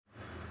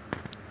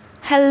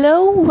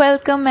Hello,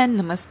 welcome, and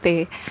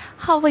namaste.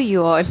 How are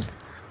you all?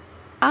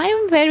 I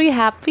am very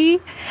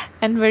happy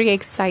and very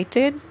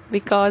excited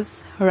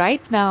because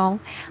right now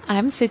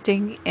I'm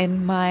sitting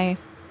in my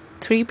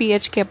 3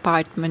 BHK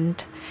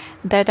apartment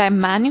that I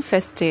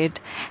manifested,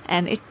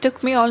 and it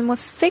took me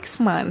almost 6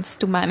 months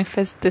to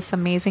manifest this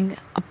amazing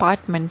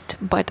apartment,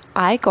 but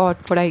I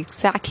got what I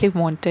exactly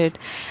wanted.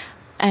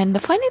 And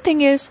the funny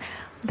thing is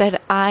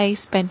that I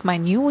spent my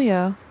new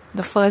year,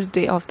 the first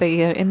day of the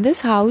year, in this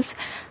house,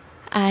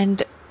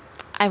 and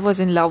I was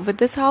in love with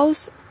this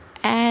house,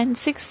 and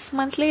 6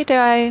 months later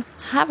I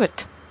have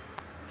it,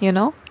 you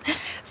know.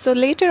 So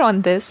later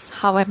on this,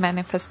 how I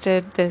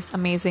manifested this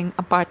amazing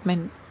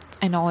apartment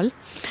and all.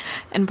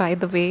 And by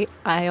the way,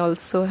 I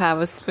also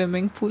have a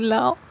swimming pool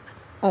now.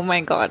 Oh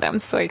my god, I'm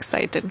so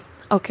excited.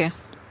 Okay,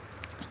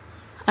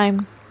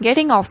 I'm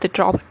getting off the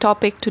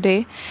topic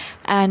today,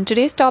 and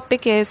today's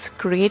topic is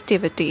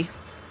creativity.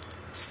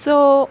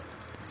 So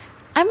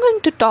I'm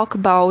going to talk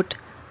about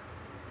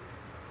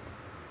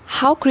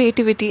how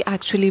creativity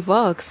actually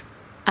works.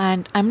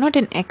 And I'm not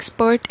an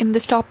expert in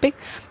this topic,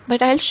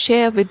 but I'll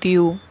share with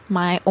you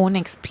my own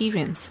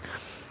experience.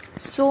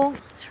 So,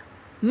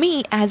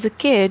 me as a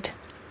kid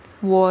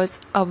was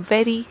a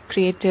very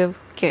creative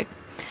kid.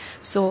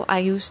 So, I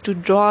used to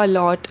draw a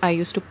lot, I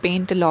used to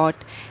paint a lot,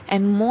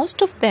 and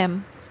most of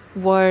them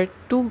were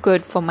too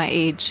good for my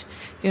age,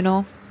 you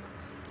know.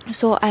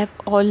 So, I've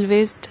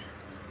always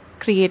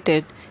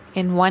created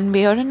in one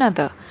way or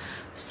another.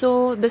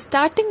 So the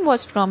starting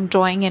was from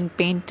drawing and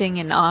painting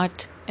and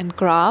art and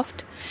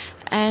craft,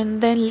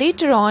 and then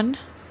later on,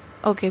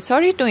 okay,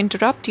 sorry to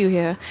interrupt you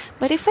here,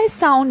 but if I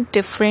sound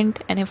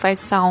different and if I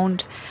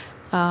sound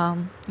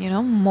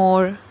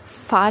more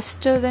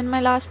faster than my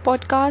last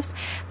podcast,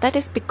 that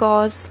is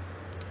because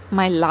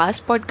my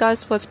last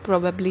podcast was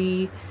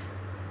probably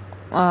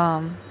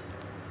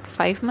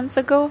 5 months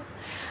ago.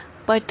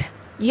 But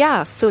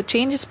yeah, so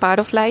change is part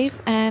of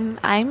life, and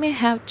I may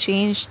have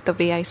changed the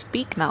way I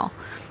speak now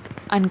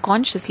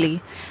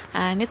unconsciously,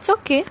 and it's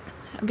okay.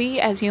 We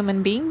as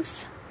human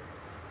beings,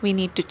 we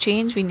need to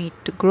change, we need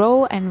to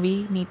grow, and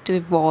we need to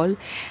evolve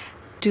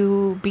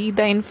to be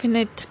the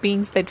infinite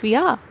beings that we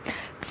are.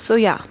 So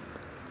yeah,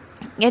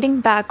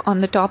 getting back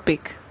on the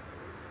topic.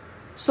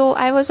 So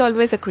I was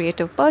always a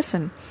creative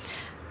person.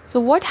 So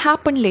what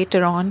happened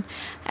later on,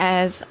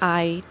 as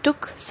I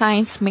took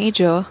science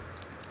major,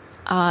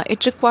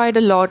 it required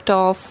a lot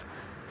of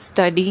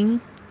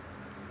studying,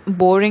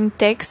 boring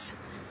text,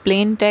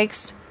 plain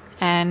text,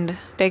 and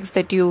text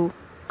that you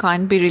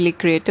can't be really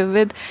creative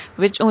with,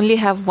 which only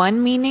have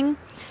one meaning,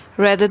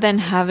 rather than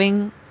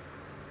having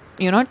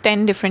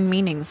 10 different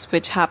meanings,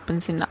 which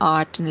happens in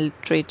art and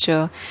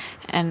literature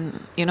and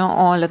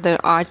all other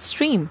art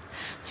stream.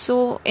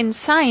 So in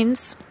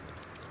science,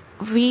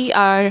 we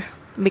are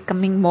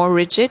becoming more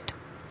rigid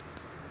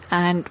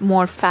and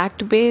more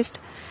fact based.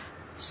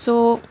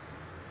 So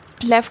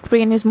left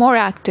brain is more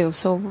active.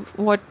 So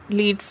what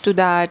leads to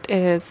that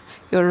is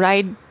your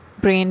right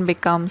brain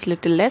becomes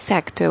little less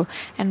active,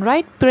 and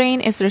right brain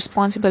is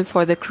responsible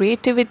for the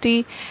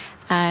creativity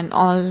and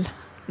all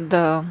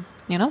the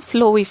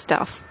flowy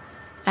stuff,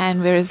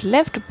 and whereas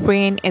left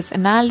brain is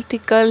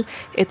analytical,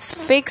 it's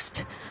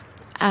fixed,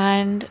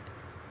 and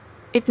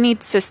it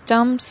needs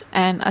systems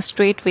and a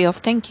straight way of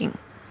thinking.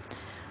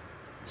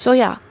 So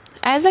yeah,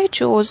 as I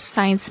chose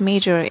science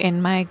major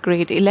in my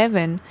grade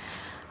 11,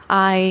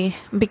 I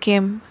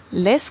became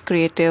less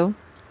creative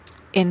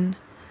in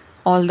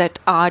all that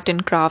art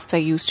and crafts I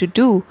used to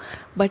do,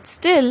 but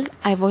still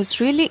I was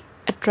really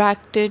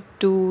attracted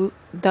to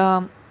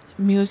the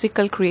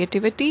musical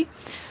creativity.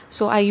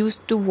 So I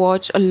used to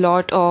watch a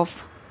lot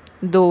of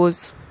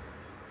those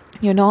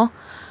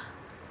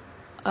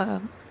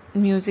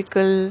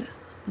musical,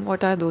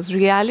 what are those,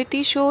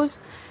 reality shows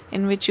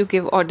in which you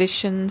give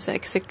auditions,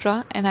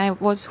 etc. And I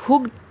was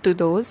hooked to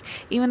those,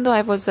 even though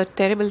I was a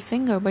terrible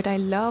singer, but I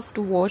loved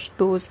to watch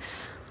those,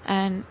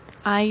 and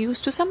I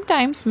used to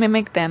sometimes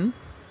mimic them,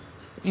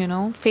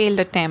 failed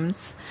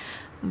attempts,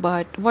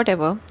 but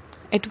whatever.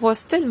 It was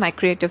still my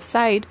creative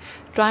side,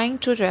 trying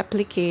to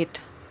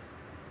replicate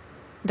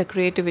the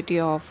creativity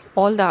of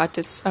all the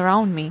artists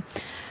around me.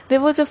 There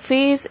was a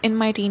phase in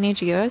my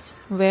teenage years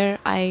where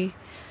I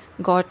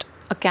got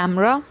a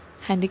camera,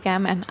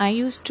 handycam, and I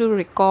used to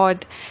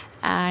record,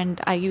 and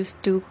I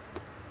used to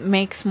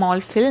make small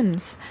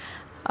films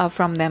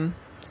from them,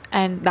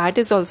 and that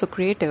is also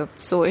creative.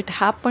 So it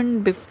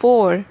happened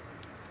before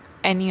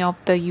any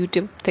of the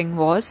YouTube thing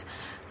was.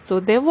 So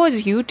there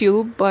was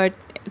YouTube, but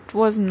it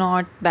was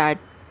not that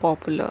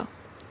popular.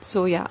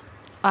 So yeah,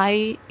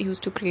 I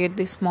used to create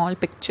these small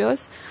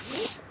pictures,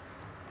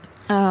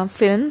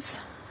 films,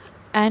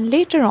 and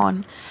later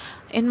on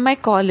in my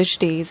college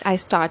days I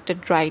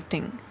started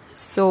writing.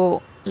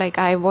 So like,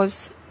 I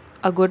was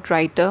a good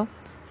writer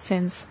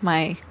since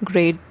my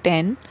grade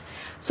 10.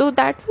 So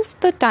that was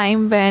the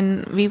time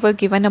when we were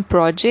given a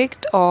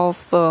project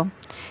of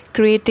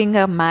creating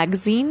a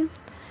magazine,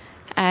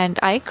 and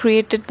I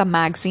created the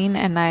magazine,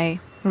 and I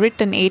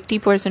written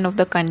 80% of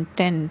the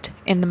content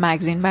in the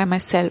magazine by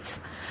myself.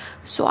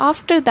 So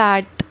after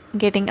that,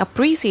 getting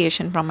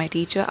appreciation from my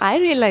teacher, I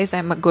realized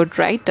I'm a good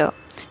writer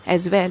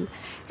as well.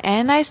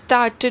 And I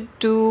started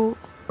to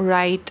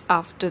write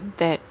after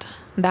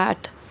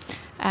that.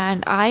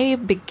 And I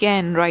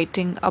began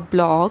writing a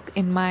blog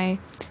in my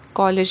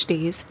college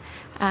days,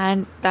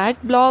 and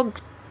that blog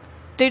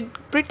did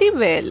pretty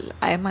well,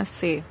 I must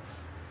say.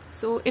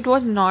 So it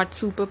was not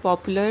super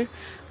popular,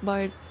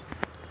 but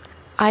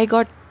I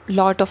got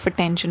lot of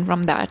attention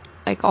from that.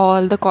 Like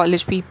all the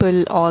college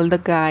people, all the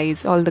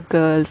guys, all the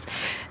girls,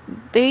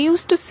 they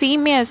used to see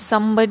me as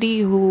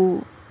somebody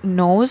who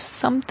knows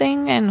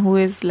something and who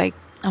is like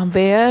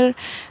aware,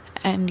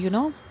 and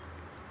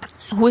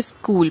who is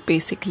cool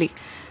basically.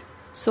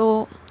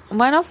 So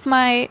one of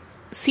my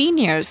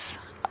seniors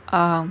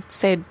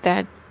said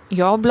that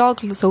your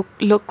blog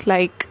look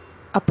like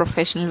a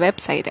professional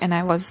website, and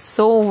I was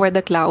so over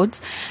the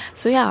clouds.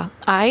 So yeah,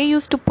 I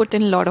used to put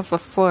in a lot of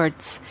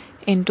efforts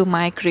into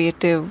my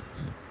creative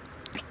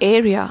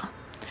area,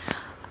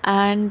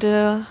 and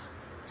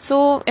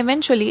so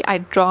eventually I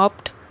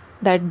dropped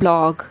that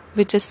blog,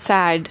 which is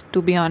sad,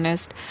 to be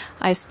honest.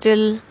 I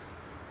still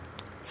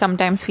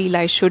sometimes feel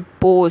I should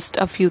post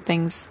a few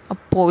things, a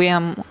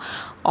poem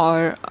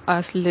or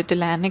a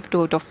little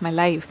anecdote of my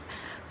life.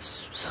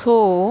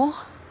 So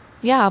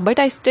yeah, but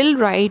I still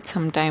write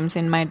sometimes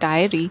in my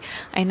diary.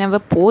 I never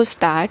post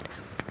that.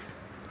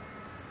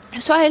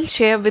 So I'll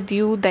share with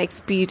you the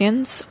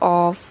experience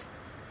of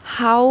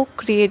how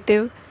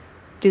creative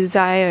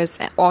desires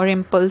or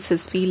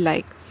impulses feel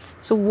like.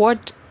 So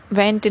what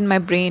went in my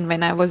brain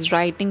when I was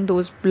writing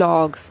those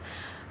blogs,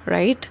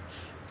 right?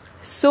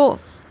 So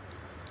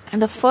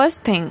the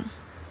first thing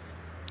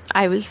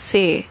I will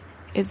say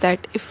is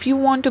that if you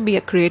want to be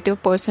a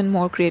creative person,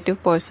 more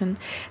creative person,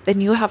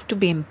 then you have to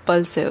be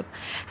impulsive.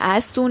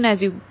 As soon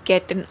as you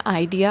get an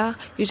idea,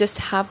 you just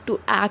have to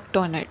act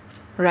on it,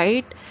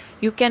 right?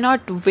 You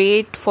cannot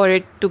wait for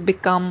it to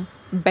become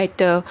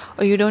better,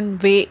 or you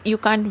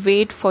can't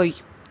wait for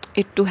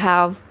it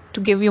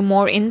to give you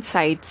more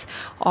insights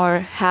or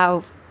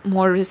have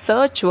more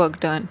research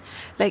work done.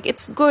 Like,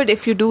 it's good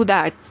if you do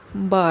that,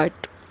 but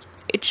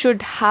it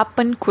should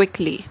happen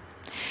quickly.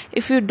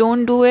 If you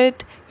don't do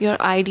it, your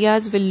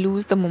ideas will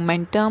lose the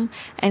momentum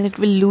and it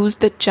will lose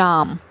the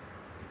charm.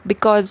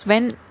 Because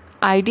when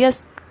idea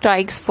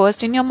strikes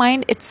first in your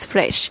mind, it's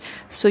fresh.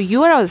 So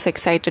you are also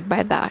excited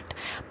by that.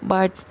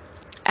 But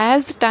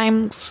as the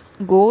time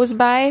goes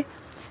by,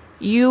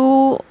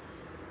 you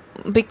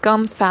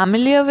become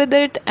familiar with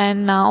it,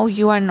 and now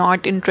you are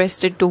not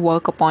interested to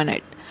work upon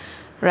it,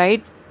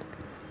 right?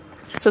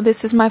 So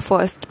this is my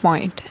first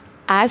point.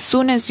 As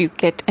soon as you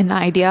get an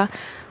idea,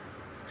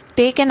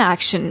 take an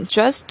action.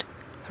 Just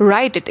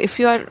write it. If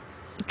you are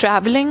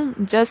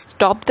traveling, just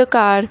stop the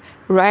car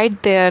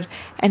right there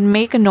and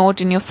make a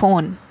note in your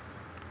phone,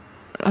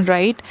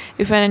 right?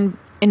 If you're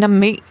in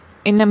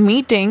a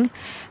meeting,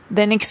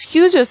 then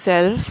excuse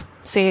yourself,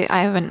 say I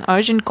have an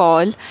urgent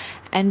call,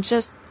 and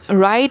just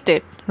write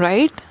it,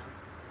 right?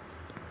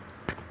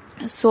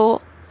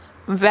 So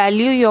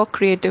value your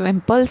creative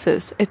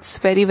impulses. It's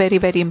very, very,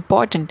 very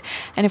important.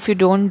 And if you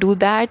don't do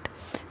that,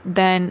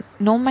 then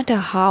no matter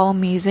how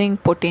amazing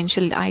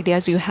potential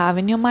ideas you have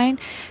in your mind,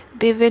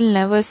 they will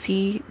never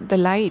see the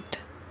light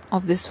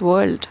of this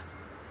world.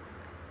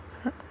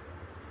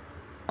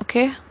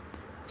 Okay?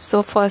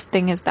 So first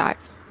thing is that.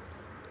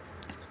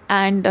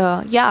 And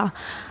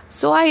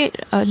so I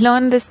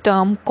learned this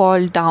term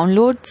called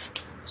downloads.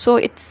 So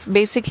it's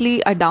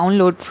basically a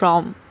download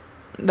from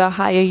the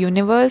higher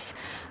universe,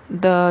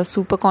 the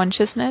super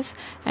consciousness.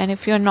 And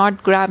if you're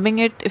not grabbing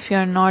it, if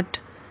you're not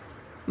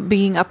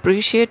being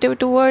appreciative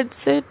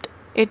towards it,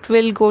 it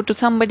will go to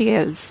somebody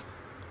else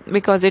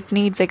because it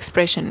needs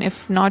expression.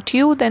 If not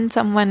you, then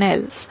someone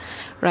else,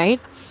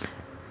 right?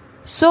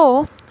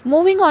 So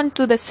moving on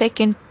to the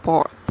second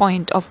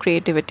point of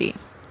creativity.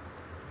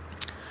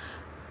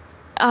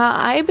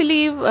 I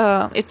believe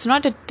it's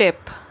not a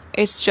tip,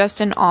 it's just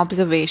an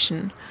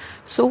observation.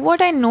 So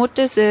what I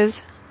notice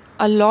is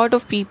a lot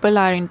of people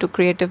are into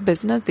creative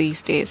business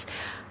these days.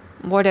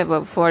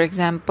 Whatever, for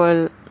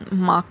example,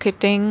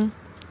 marketing,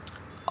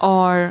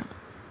 or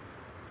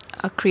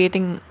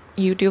creating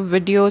YouTube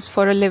videos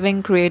for a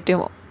living,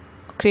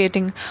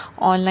 creating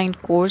online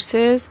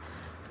courses,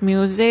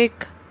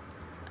 music,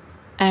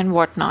 and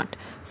whatnot.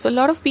 So a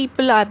lot of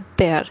people are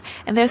there,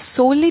 and they're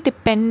solely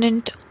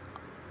dependent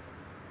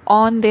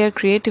on their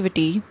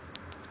creativity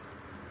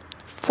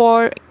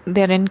for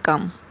their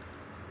income.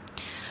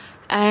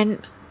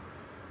 And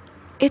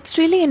it's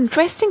really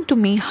interesting to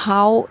me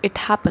how it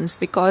happens,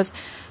 because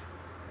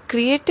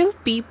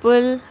creative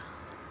people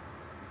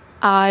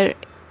are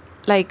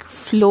like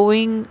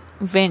flowing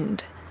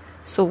wind.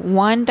 So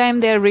one time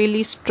they're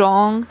really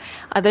strong,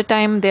 other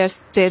time they're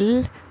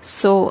still.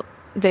 So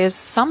there's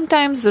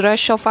sometimes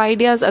rush of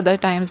ideas, other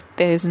times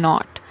there is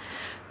not.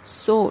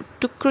 So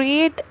to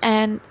create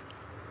a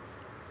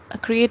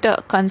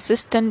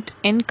consistent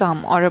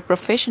income or a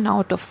profession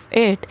out of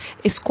it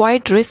is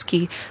quite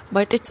risky,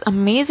 but it's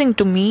amazing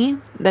to me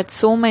that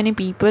so many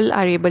people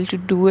are able to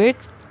do it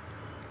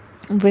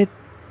with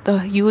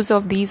the use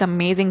of these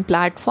amazing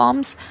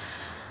platforms,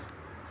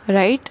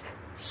 right?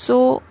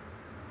 So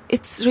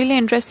it's really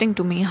interesting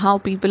to me how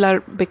people are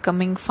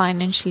becoming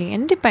financially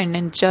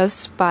independent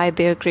just by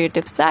their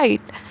creative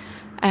side.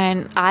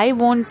 And I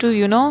want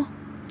to,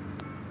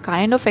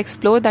 kind of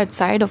explore that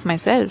side of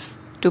myself,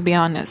 to be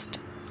honest.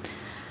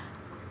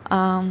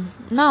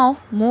 Now,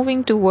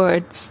 moving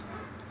towards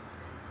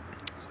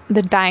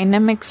the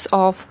dynamics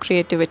of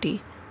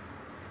creativity.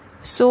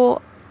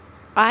 So,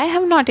 I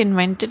have not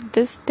invented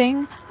this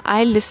thing.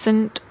 I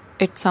listened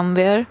it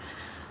somewhere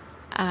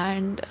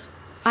and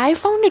I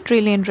found it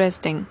really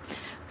interesting.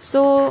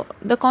 So,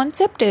 the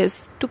concept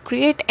is to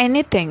create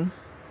anything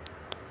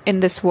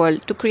in this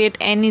world, to create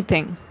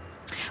anything,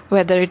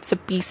 whether it's a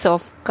piece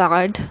of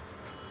card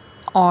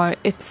or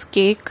it's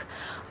cake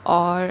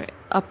or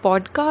a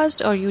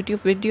podcast or YouTube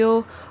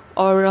video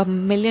or $1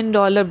 million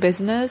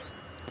business.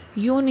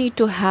 You need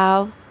to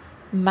have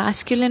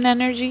masculine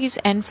energies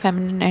and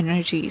feminine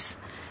energies.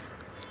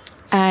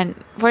 And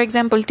for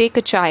example, take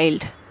a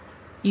child.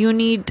 You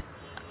need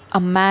a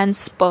man's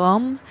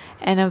sperm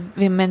and a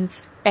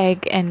woman's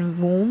egg and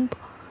womb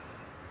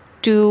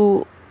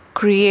to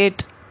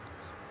create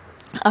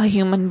a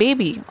human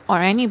baby or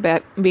any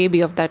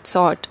baby of that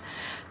sort.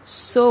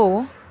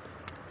 So,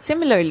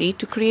 similarly,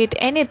 to create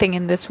anything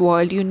in this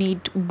world, you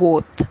need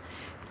both.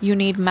 You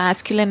need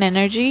masculine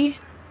energy,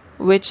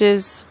 which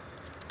is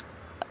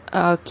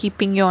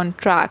keeping you on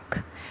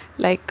track,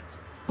 like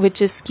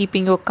which is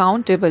keeping you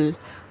accountable.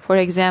 For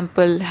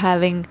example,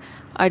 having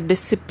a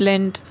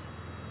disciplined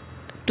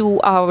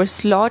 2 hour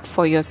slot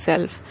for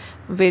yourself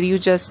where you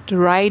just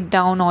write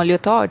down all your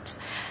thoughts,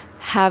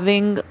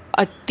 having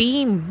a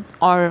team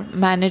or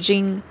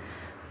managing,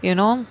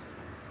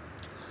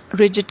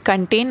 rigid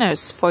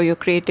containers for your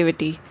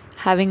creativity,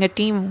 having a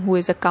team who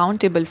is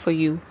accountable for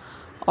you,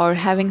 or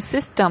having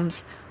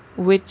systems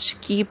which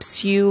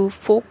keeps you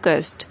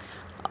focused,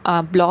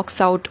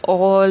 blocks out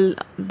all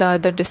the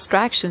other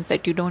distractions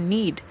that you don't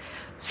need.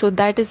 So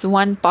that is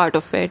one part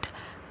of it.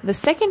 The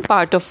second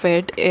part of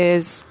it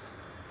is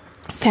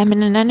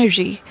feminine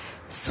energy.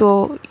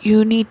 So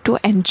you need to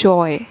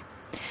enjoy,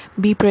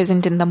 be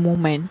present in the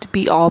moment,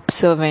 be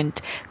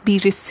observant, be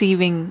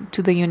receiving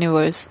to the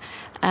universe,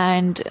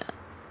 and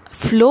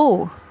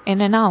flow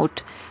in and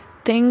out.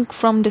 Think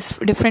from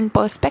different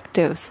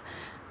perspectives,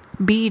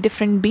 be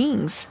different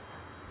beings.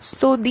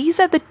 So these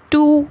are the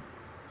two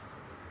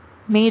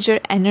major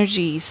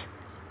energies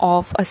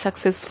of a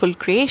successful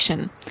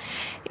creation.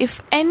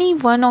 If any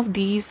one of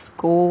these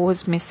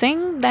goes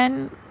missing,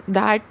 then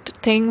that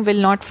thing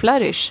will not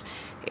flourish.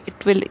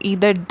 It will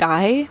either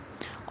die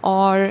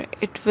or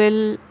it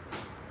will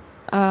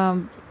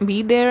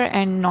be there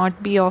and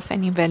not be of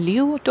any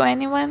value to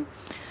anyone.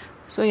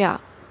 So yeah,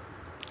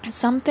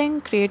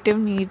 something creative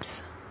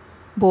needs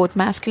both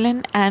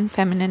masculine and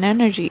feminine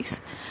energies.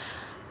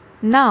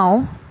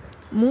 Now,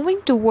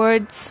 moving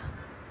towards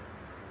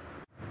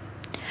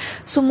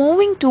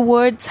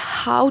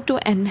how to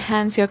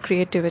enhance your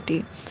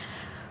creativity.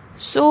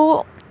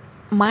 So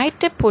my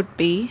tip would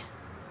be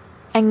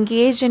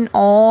engage in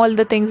all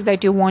the things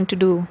that you want to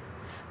do.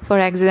 For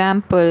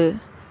example,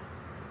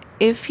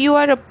 if you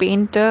are a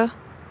painter,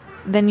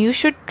 then you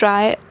should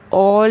try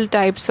all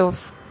types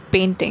of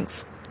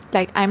paintings.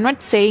 Like, I'm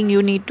not saying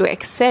you need to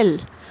excel,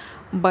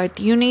 but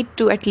you need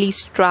to at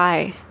least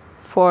try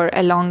for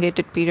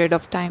elongated period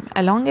of time.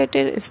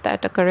 Elongated, is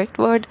that a correct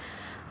word?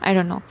 I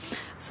don't know.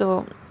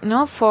 So,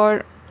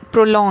 for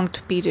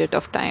prolonged period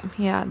of time.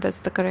 Yeah,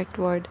 that's the correct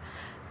word.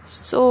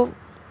 So,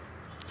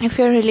 if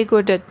you're really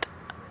good at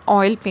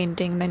oil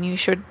painting, then you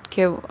should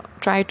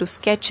try to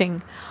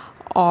sketching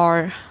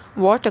or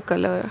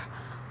watercolor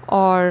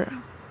or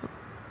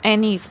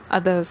any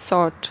other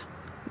sort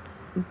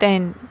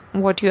than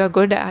what you are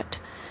good at.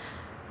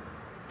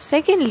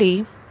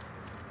 Secondly,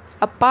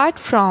 apart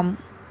from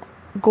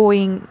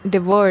going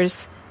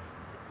diverse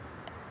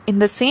in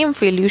the same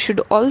field, you should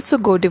also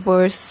go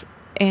diverse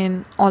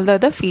in all the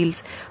other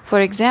fields. For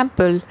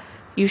example,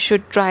 you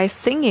should try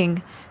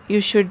singing,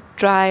 you should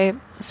try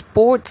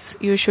sports,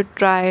 you should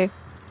try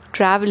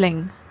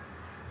traveling,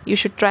 you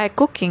should try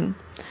cooking.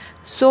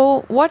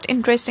 So what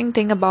interesting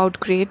thing about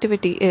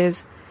creativity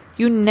is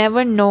you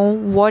never know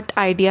what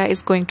idea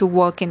is going to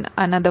work in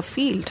another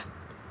field,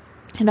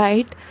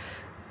 right?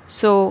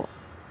 So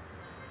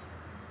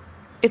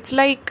it's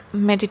like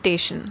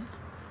meditation.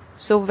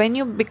 So when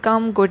you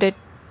become good at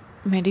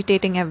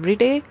meditating every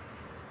day,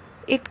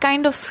 it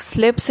kind of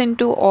slips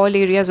into all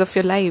areas of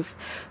your life.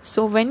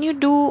 So when you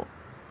do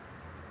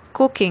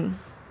cooking,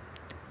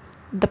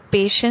 the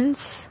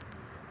patience,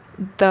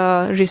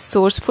 the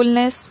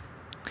resourcefulness,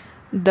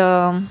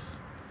 the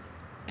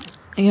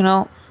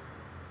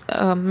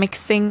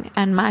mixing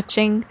and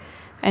matching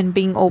and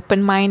being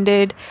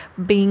open-minded,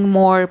 being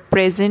more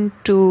present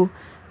to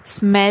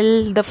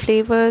smell the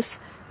flavors,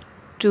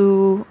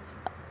 to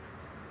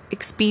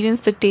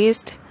experience the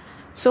taste.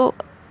 So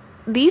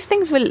these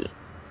things will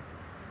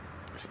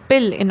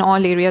spill in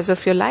all areas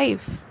of your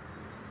life.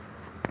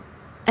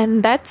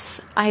 And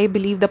that's, I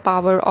believe, the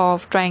power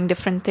of trying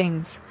different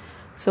things.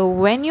 So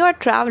when you are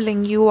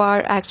traveling, you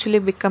are actually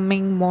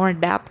becoming more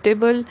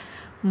adaptable,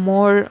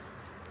 more,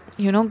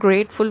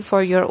 grateful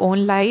for your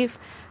own life,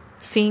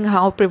 seeing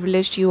how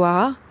privileged you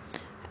are,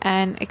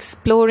 and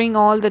exploring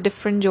all the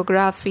different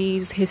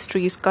geographies,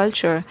 histories,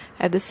 culture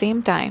at the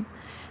same time.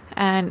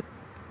 And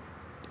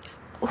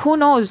who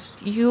knows,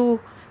 you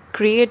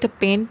create a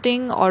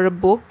painting or a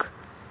book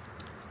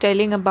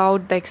telling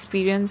about the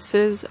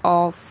experiences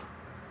of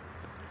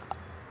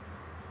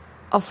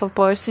a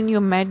person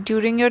you met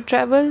during your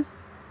travel.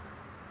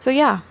 So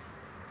yeah,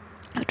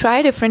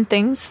 try different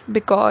things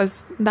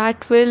because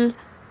that will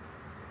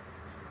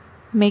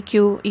make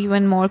you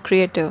even more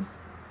creative.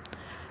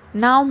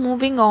 Now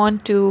moving on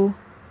to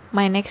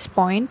my next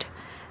point,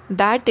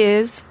 that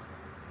is,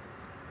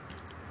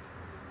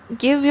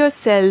 give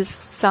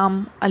yourself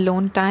some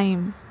alone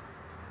time.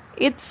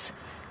 It's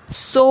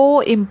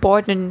so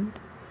important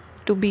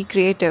to be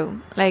creative.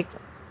 Like,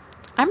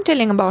 I'm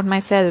telling about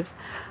myself.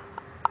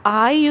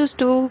 I used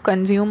to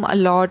consume a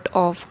lot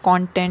of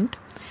content,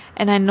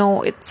 and I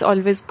know it's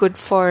always good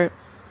for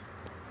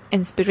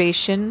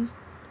inspiration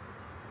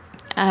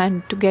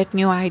and to get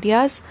new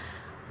ideas,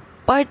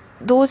 but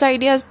those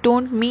ideas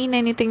don't mean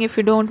anything if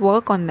you don't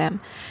work on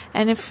them.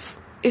 And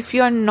if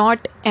you are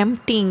not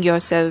emptying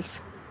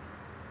yourself,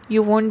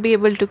 you won't be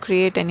able to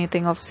create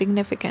anything of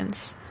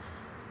significance,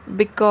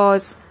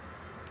 because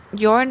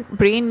your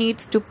brain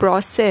needs to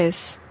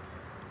process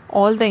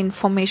all the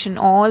information,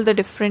 all the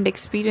different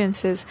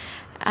experiences,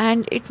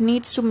 and it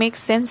needs to make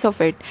sense of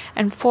it.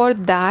 And for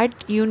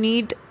that, you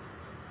need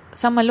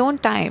some alone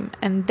time,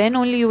 and then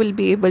only you will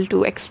be able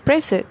to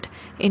express it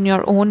in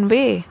your own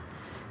way,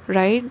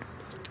 right?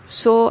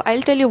 So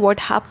I'll tell you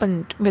what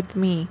happened with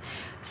me.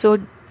 So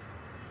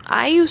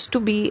I used to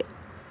be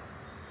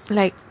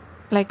like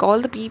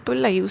all the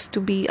people, I used to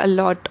be a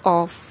lot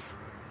of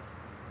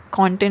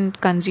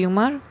content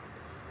consumer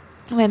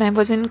when I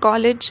was in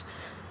college.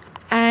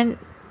 And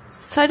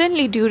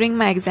suddenly during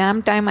my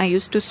exam time, I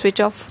used to switch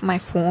off my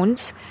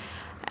phones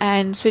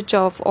and switch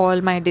off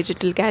all my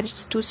digital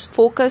gadgets to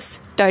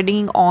focus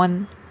studying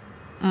on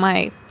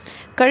my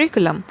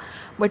curriculum.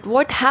 But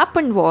what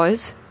happened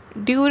was,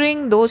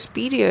 during those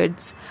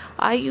periods,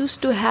 I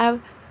used to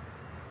have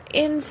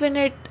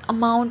infinite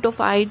amount of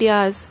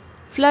ideas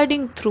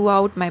flooding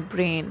throughout my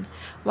brain.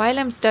 While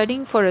I'm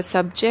studying for a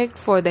subject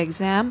for the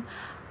exam,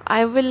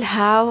 I will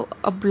have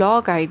a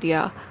blog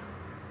idea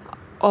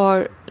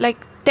or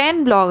like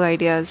 10 blog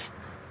ideas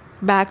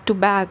back to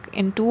back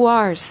in 2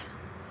 hours,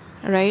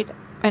 right?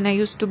 When I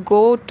used to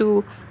go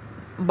to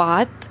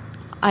bath,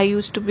 I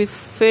used to be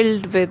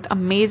filled with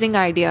amazing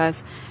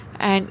ideas,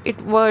 and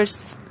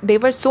they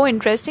were so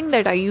interesting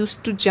that I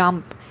used to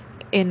jump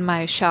in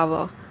my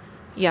shower.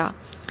 Yeah.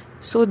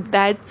 So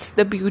that's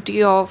the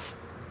beauty of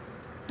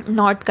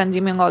not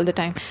consuming all the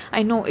time.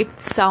 I know it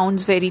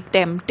sounds very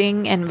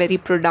tempting and very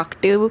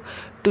productive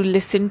to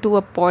listen to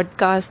a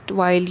podcast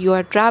while you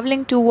are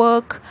traveling to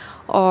work,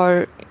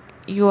 or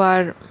you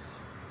are,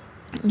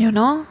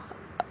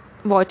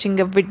 watching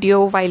a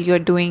video while you're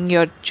doing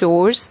your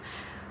chores,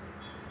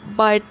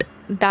 but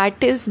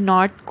that is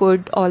not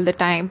good all the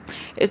time.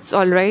 It's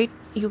all right,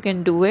 you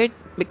can do it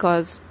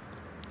because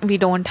we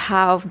don't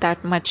have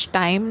that much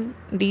time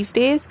these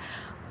days,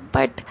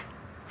 but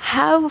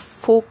have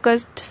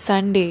focused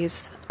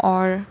Sundays,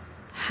 or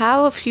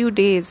have a few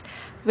days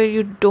where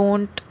you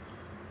don't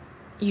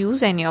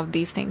use any of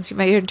these things,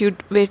 where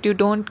you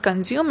don't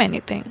consume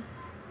anything.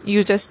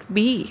 You just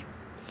be.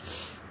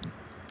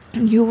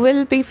 You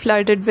will be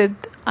flooded with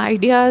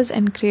ideas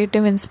and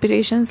creative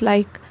inspirations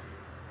like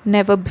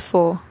never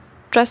before.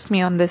 Trust me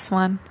on this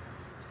one.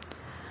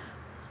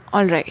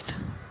 Alright.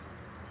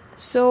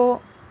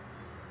 So,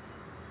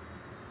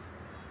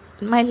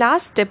 my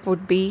last step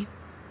would be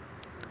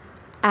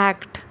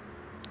act.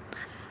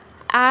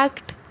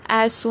 Act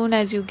as soon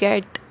as you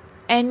get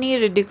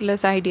any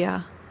ridiculous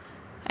idea,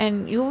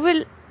 and you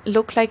will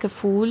look like a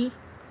fool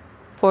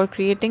for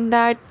creating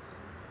that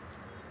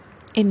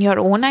in your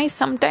own eyes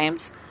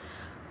sometimes,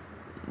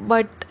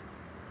 but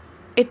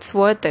it's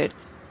worth it.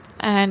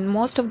 And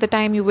most of the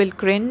time you will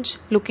cringe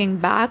looking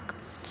back,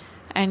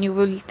 and you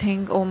will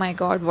think, oh my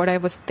god, what I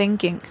was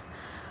thinking.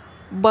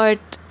 But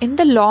in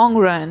the long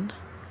run,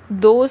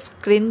 those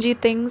cringy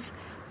things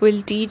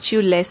will teach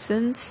you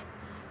lessons,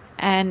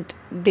 and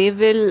they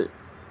will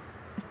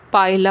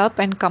pile up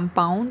and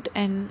compound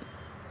and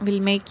will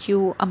make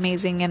you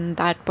amazing in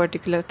that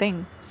particular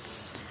thing.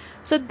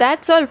 So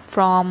that's all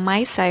from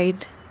my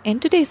side in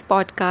today's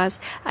podcast.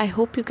 I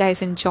hope you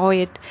guys enjoy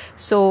it.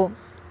 So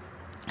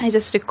I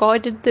just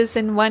recorded this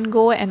in one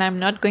go, and I'm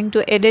not going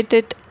to edit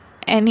it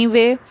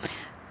anyway.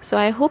 So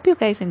I hope you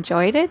guys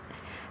enjoyed it,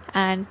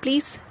 and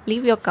please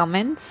leave your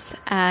comments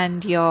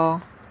and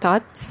your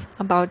thoughts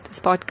about this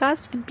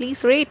podcast, and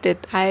please rate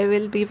it. I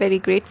will be very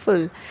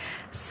grateful.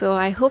 So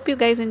I hope you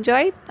guys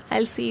enjoyed.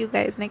 I'll see you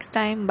guys next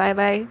time. Bye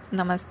bye.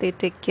 Namaste.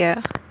 Take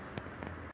care.